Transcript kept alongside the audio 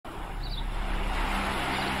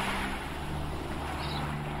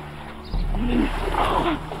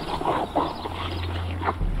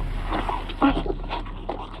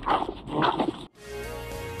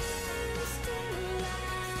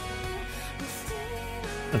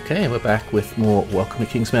Okay, we're back with more Welcome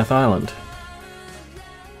to Kingsmouth Island.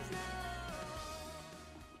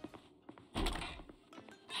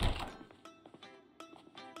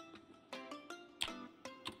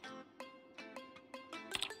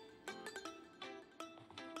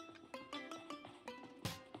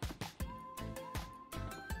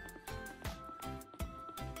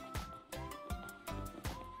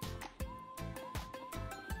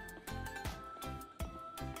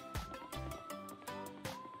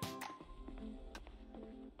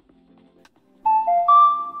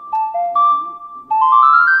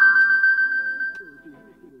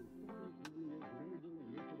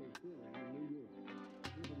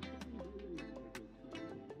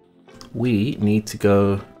 We need to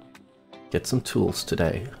go get some tools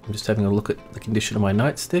today. I'm just having a look at the condition of my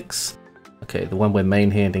nightsticks. Okay, the one we're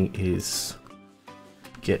main-handing is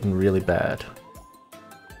getting really bad.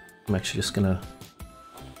 I'm actually just gonna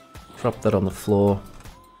drop that on the floor.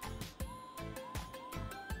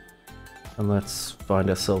 And let's find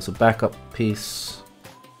ourselves a backup piece.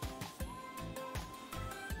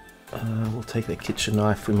 We'll take the kitchen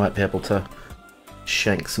knife. We might be able to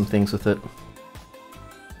shank some things with it.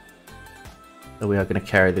 So we are going to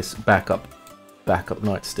carry this backup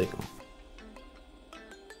nightstick.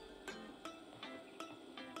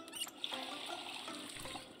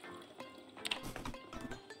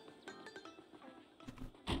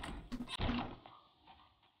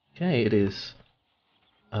 Okay, it is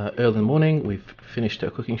early in the morning. We've finished our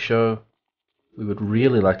cooking show. We would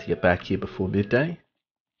really like to get back here before midday.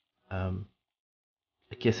 I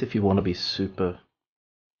guess if you want to be super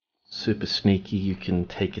sneaky, you can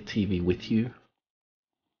take a TV with you.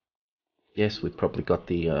 Yes, we've probably got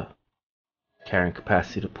the carrying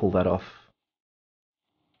capacity to pull that off.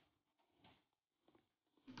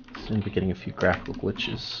 Soon be getting a few graphical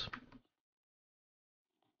glitches.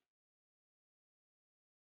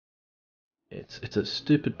 It's a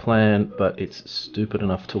stupid plan, but it's stupid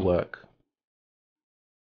enough to work.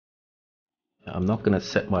 I'm not going to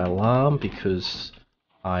set my alarm because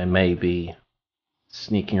I may be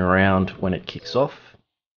sneaking around when it kicks off.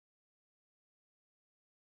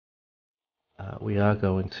 We are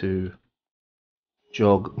going to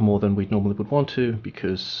jog more than we normally would want to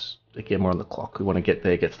because, again, we're on the clock. We want to get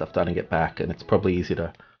there, get stuff done and get back, and it's probably easier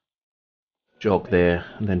to jog there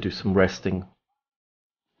and then do some resting.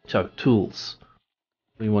 So, tools.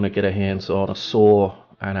 We want to get our hands on a saw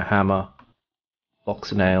and a hammer,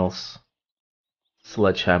 box of nails,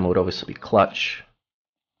 sledgehammer would obviously be clutch,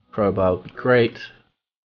 crowbar would be great.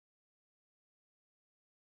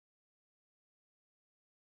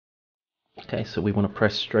 Okay, so we want to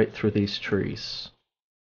press straight through these trees.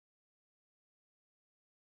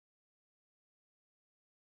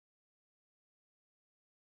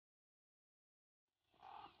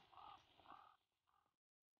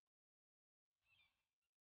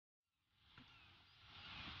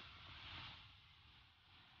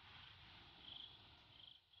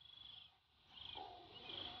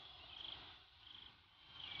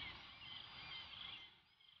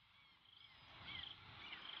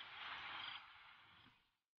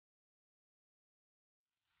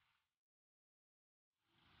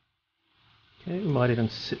 Okay, we might even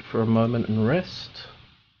sit for a moment and rest.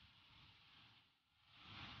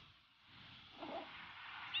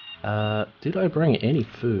 Did I bring any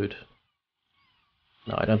food?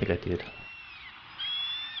 No, I don't think I did.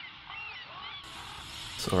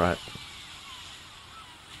 It's alright.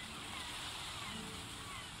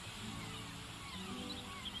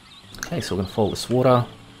 Okay, so we're gonna follow this water.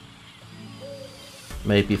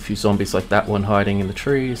 Maybe a few zombies like that one hiding in the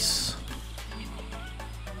trees.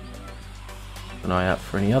 Keep an eye out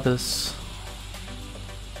for any others.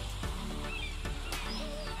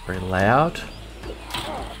 Very loud.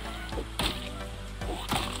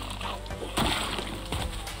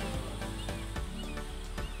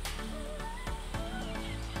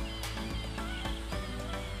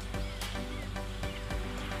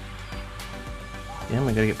 Yeah,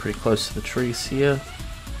 we gotta get pretty close to the trees here,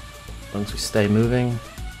 as long as we stay moving.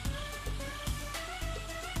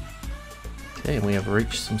 Okay, and we have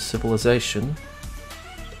reached some civilization.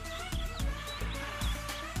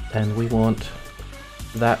 And we want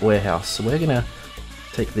that warehouse, so we're gonna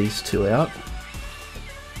take these two out.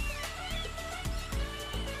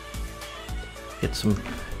 Get some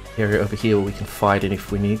area over here where we can fight in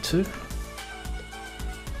if we need to.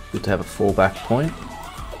 Good to have a fallback point.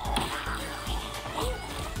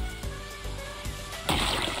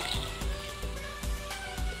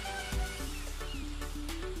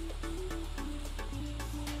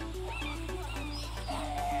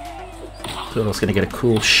 Turtle's going to get a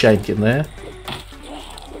cool shank in there.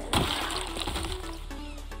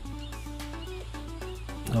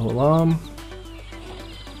 No alarm.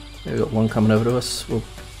 Yeah, we've got one coming over to us. We'll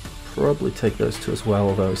probably take those two as well,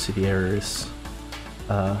 although see the area is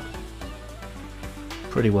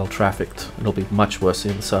pretty well trafficked. It'll be much worse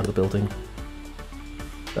on the side of the building.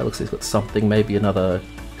 That looks like he's got something, maybe another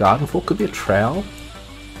garden fork, could be a trowel.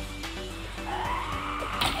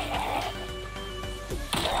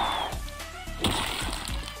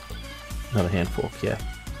 Another hand fork, yeah.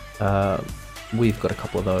 We've got a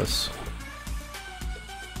couple of those.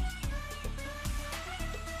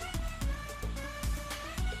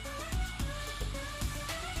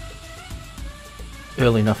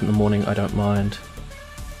 Early enough in the morning, I don't mind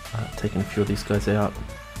taking a few of these guys out.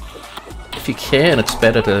 If you can, it's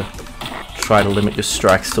better to try to limit your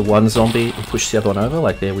strikes to one zombie and push the other one over.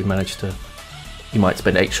 Like there we managed to... You might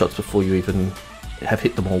spend 8 shots before you even have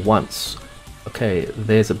hit them all once. Okay,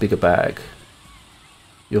 there's a bigger bag.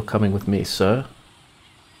 You're coming with me, sir.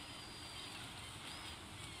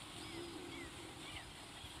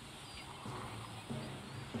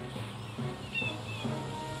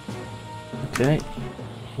 Okay,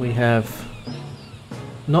 we have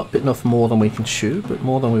not bitten off more than we can chew, but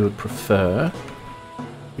more than we would prefer.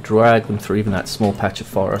 We drag them through even that small patch of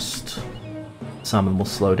forest. Some of them will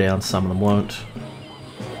slow down, some of them won't.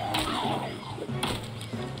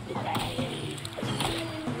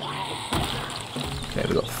 Okay,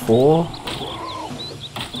 we got 4.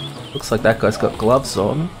 Looks like that guy's got gloves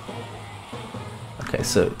on. Okay,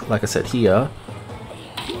 so like I said here,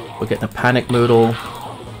 we're getting a panic moodle.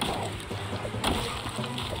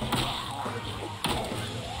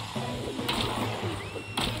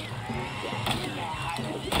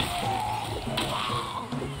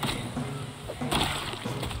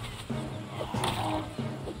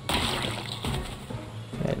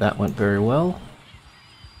 Okay, that went very well.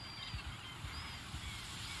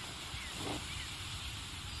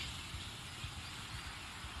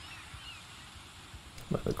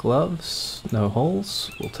 Leather gloves, no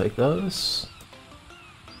holes, we'll take those.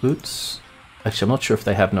 Boots. Actually, I'm not sure if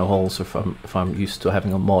they have no holes or if I'm used to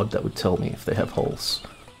having a mod that would tell me if they have holes.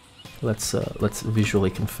 Let's visually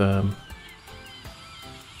confirm.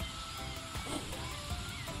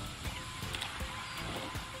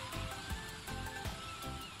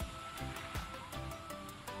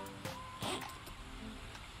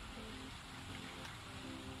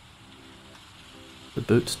 The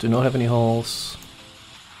boots do not have any holes.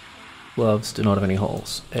 Gloves do not have any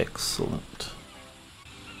holes. Excellent.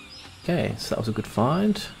 Okay, so that was a good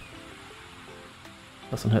find.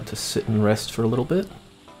 Doesn't hurt to sit and rest for a little bit.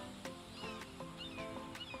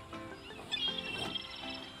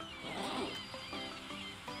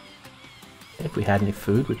 If we had any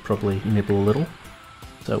food, we'd probably nibble a little.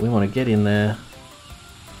 So we want to get in there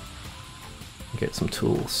and get some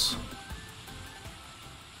tools.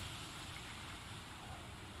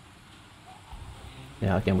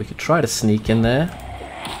 Now again, we could try to sneak in there.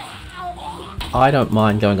 I don't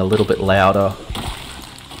mind going a little bit louder.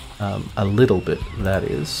 A little bit, that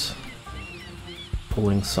is.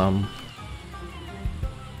 Pulling some...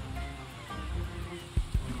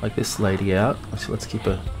 like this lady out. Let's keep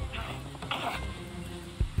her...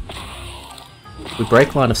 If we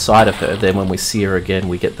break line of sight of her, then when we see her again,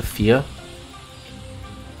 we get the fear.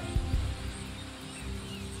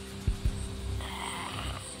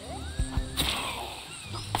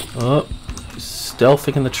 Oh,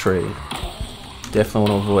 stealthing in the tree.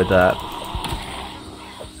 Definitely want to avoid that.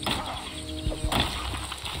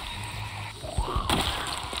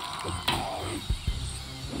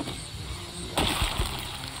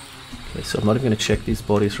 Okay, so I'm not even going to check these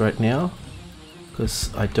bodies right now,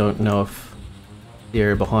 because I don't know if the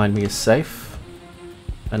area behind me is safe,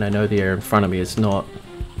 and I know the area in front of me is not.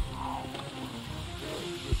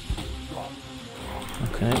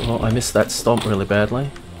 Okay, well I missed that stomp really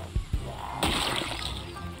badly.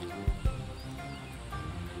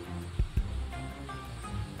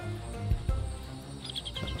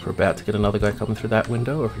 We're about to get another guy coming through that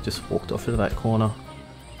window, or if he just walked off into that corner.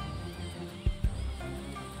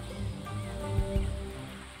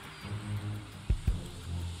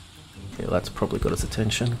 Okay, well, that's probably got his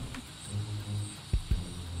attention.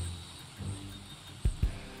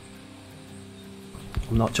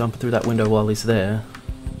 I'm not jumping through that window while he's there.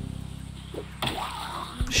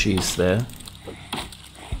 She's there.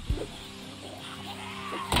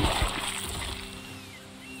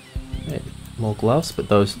 More gloves, but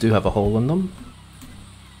those do have a hole in them.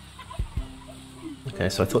 Okay,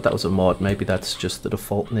 so I thought that was a mod. Maybe that's just the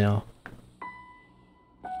default now.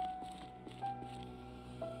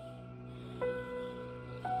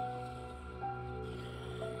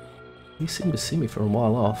 You seem to see me from a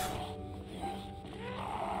while off.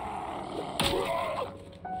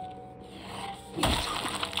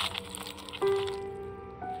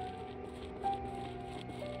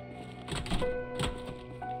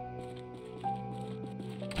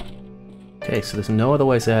 Okay, so there's no other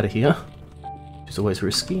ways out of here, which is always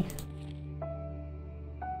risky.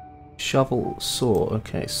 Shovel, saw.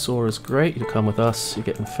 Okay, saw is great. You come with us, you're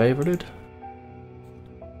getting favorited.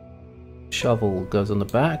 Shovel goes on the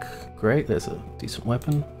back. Great, there's a decent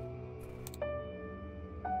weapon.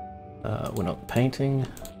 We're not painting.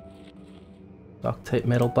 Duct tape,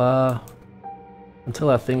 metal bar. Until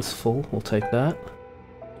our thing's full, we'll take that.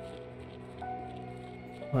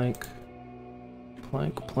 Plank.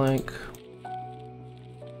 Plank, plank.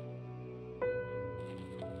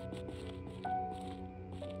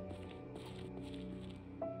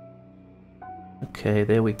 Okay,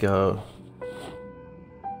 there we go.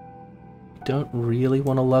 Don't really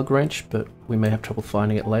want a lug wrench, but we may have trouble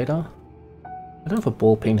finding it later. I don't know if a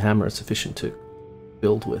ball peen hammer is sufficient to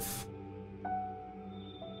build with.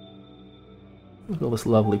 Look at all this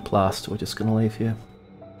lovely plaster we're just going to leave here.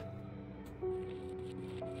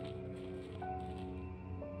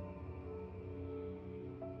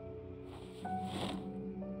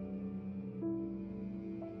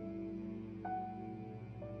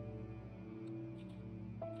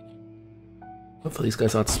 Hopefully these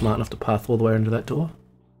guys aren't smart enough to path all the way into that door.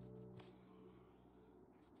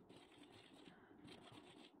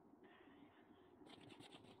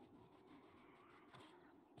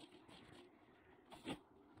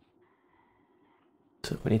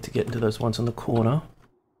 So we need to get into those ones in the corner.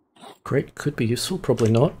 Great, could be useful,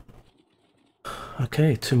 probably not.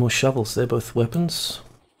 Okay, 2 more shovels, they're both weapons.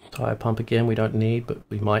 Tire pump again, we don't need, but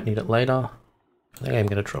we might need it later. I think I'm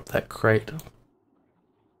going to drop that crate.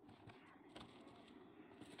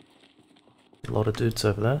 A lot of dudes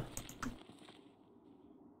over there.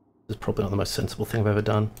 This is probably not the most sensible thing I've ever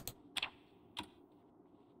done.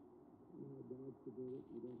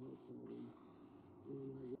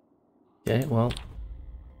 Okay, well,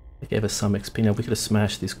 they gave us some XP. Now we could have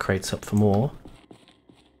smashed these crates up for more.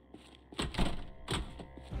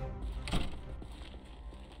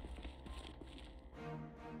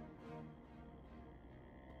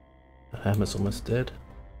 That hammer's almost dead.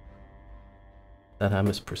 That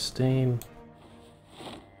hammer's pristine.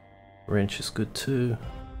 Wrench is good too.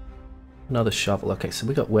 Another shovel. Okay, so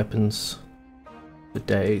we got weapons for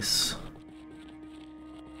days.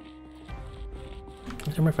 I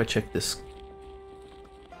don't remember if I checked this.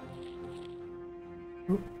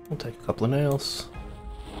 We'll take a couple of nails.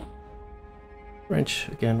 Wrench,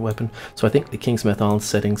 again, weapon. So I think the Kingsmouth Island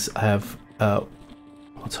settings have...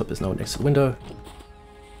 let's hope there's no one next to the window.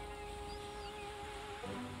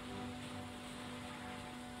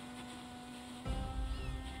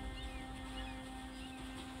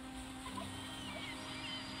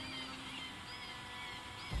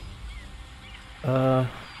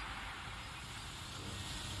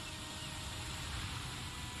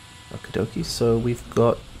 Okie dokie, so we've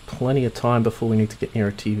got plenty of time before we need to get near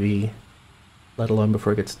a TV, let alone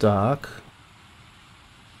before it gets dark.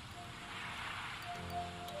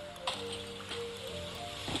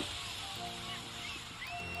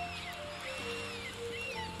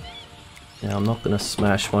 Now I'm not going to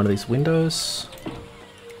smash one of these windows,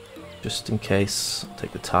 just in case. I'll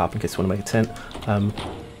take the tarp in case we want to make a tent.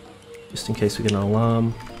 Just in case we get an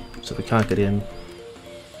alarm, so if we can't get in.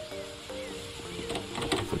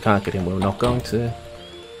 If we can't get in, we're not going to.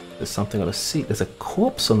 There's something on the seat. There's a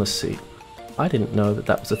corpse on the seat. I didn't know that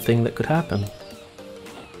that was a thing that could happen.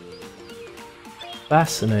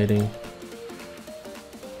 Fascinating.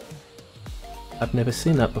 I've never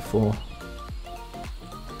seen that before.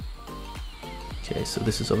 Okay, so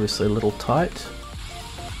this is obviously a little tight.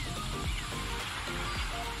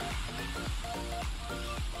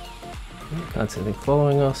 Can't see anything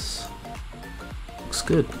following us. Looks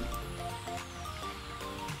good.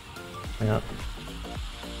 Yeah.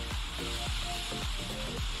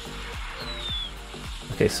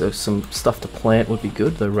 Okay, so some stuff to plant would be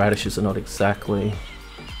good. The radishes are not exactly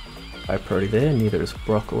high priority there, neither is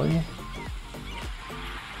broccoli.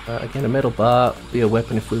 Again, a metal bar would be a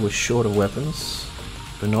weapon if we were short of weapons,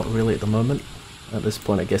 but not really at the moment. At this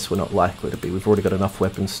point, I guess we're not likely to be. We've already got enough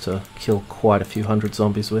weapons to kill quite a few hundred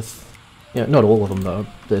zombies with. Yeah, not all of them though.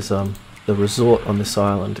 There's the resort on this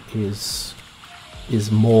island is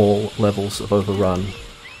more levels of overrun,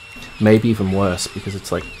 maybe even worse because it's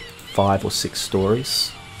like 5 or 6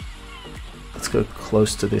 stories. Let's go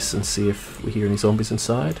close to this and see if we hear any zombies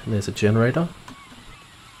inside. And there's a generator.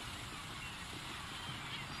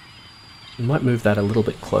 We might move that a little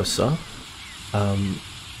bit closer.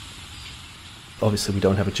 obviously we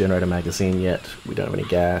don't have a generator magazine yet, we don't have any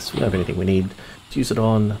gas, we don't have anything we need to use it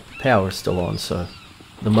on. Power is still on, so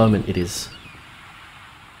at the moment it is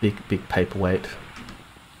big paperweight.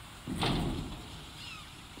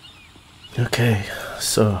 Okay,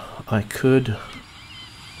 so I could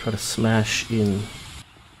try to smash in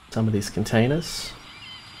some of these containers.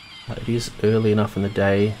 It is early enough in the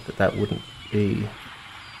day that that wouldn't be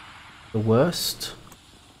the worst.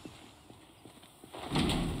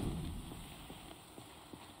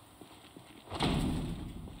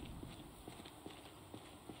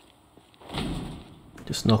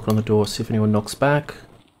 Just knock on the door, see if anyone knocks back.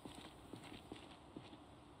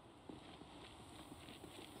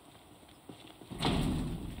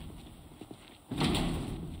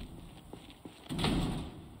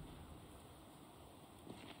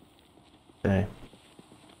 Okay.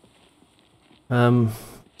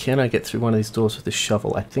 Can I get through one of these doors with a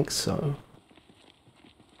shovel? I think so.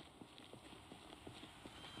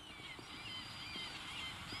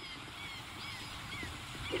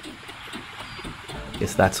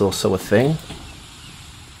 Guess that's also a thing.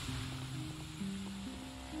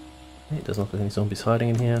 It doesn't look like any zombies hiding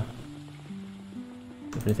in here.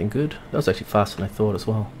 Have anything good? That was actually faster than I thought as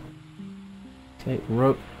well. Okay,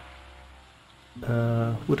 rope.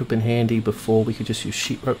 Would have been handy before. We could just use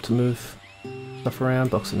sheet rope to move stuff around.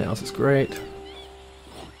 Box of nails is great.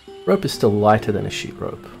 Rope is still lighter than a sheet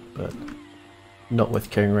rope, but not worth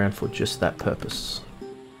carrying around for just that purpose.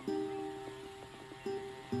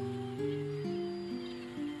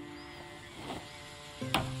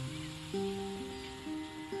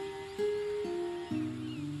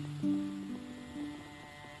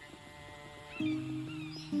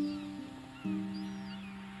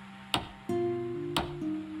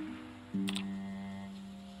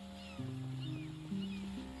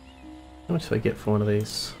 How much do I get for one of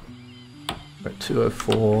these? Right,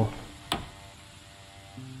 204,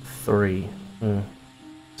 3.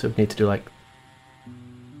 So we need to do like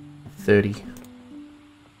 30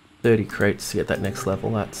 crates to get that next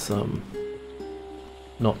level. That's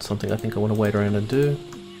not something I think I want to wait around and do.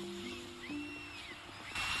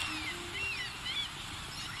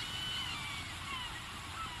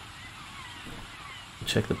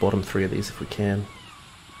 Check the bottom 3 of these if we can.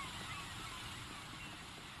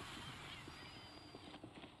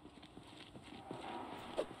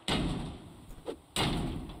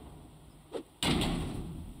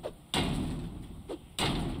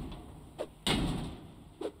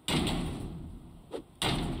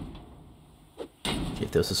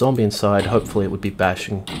 If there was a zombie inside, hopefully it would be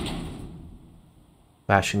bashing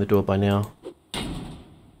the door by now.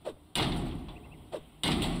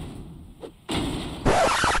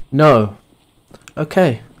 No.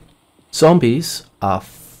 Okay. Zombies are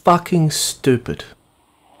fucking stupid.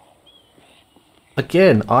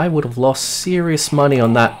 Again, I would have lost serious money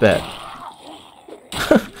on that bet.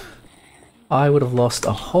 I would have lost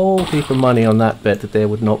a whole heap of money on that bet that there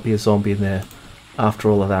would not be a zombie in there after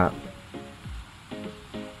all of that.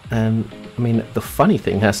 And, I mean, the funny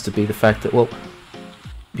thing has to be the fact that, well,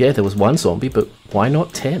 yeah, there was one zombie, but why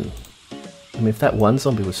not 10? I mean, if that one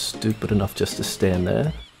zombie was stupid enough just to stand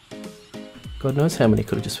there, God knows how many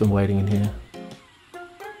could have just been waiting in here.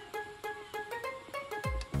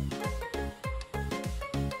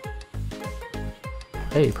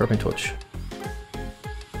 Hey, propane torch.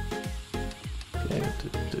 Okay,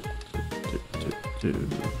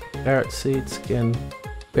 carrot seeds again.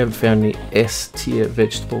 We haven't found any S tier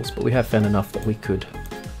vegetables, but we have found enough that we could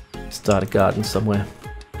start a garden somewhere.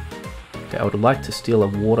 Okay, I would like to steal a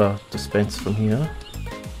water dispenser from here.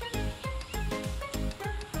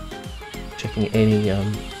 Checking any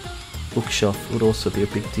bookshelf would also be a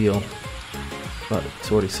big deal. But it's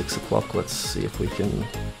already 6 o'clock, let's see if we can...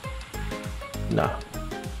 Nah.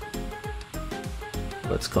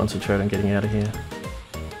 Let's concentrate on getting out of here.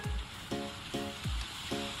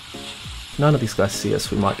 If none of these guys see us,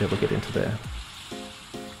 we might be able to get into there.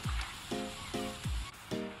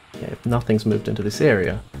 Yeah, if nothing's moved into this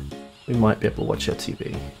area, we might be able to watch our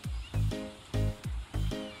TV.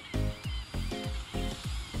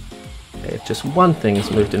 Okay, if just one thing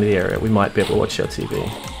has moved into the area, we might be able to watch our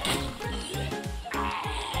TV.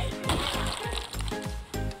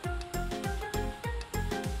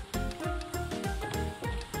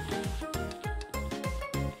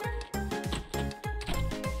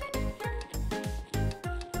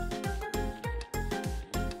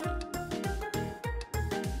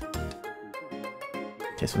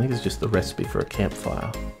 Okay, so I think it's just the recipe for a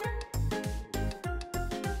campfire.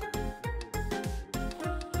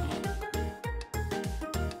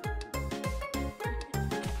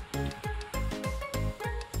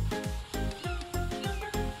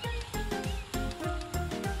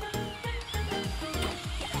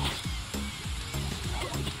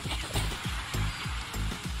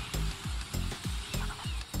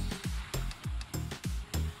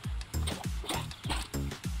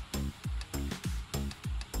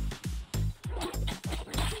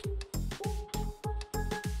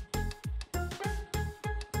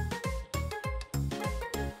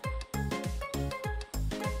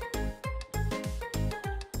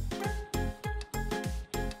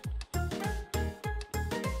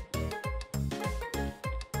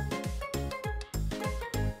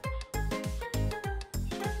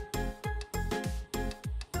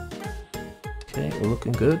 Okay, we're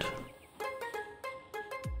looking good.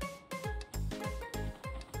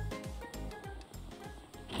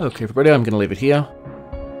 Okay, everybody, I'm going to leave it here.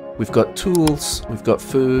 We've got tools, we've got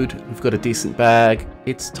food, we've got a decent bag.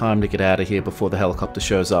 It's time to get out of here before the helicopter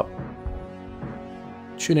shows up.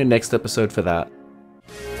 Tune in next episode for that.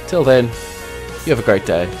 Till then, you have a great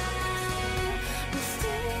day.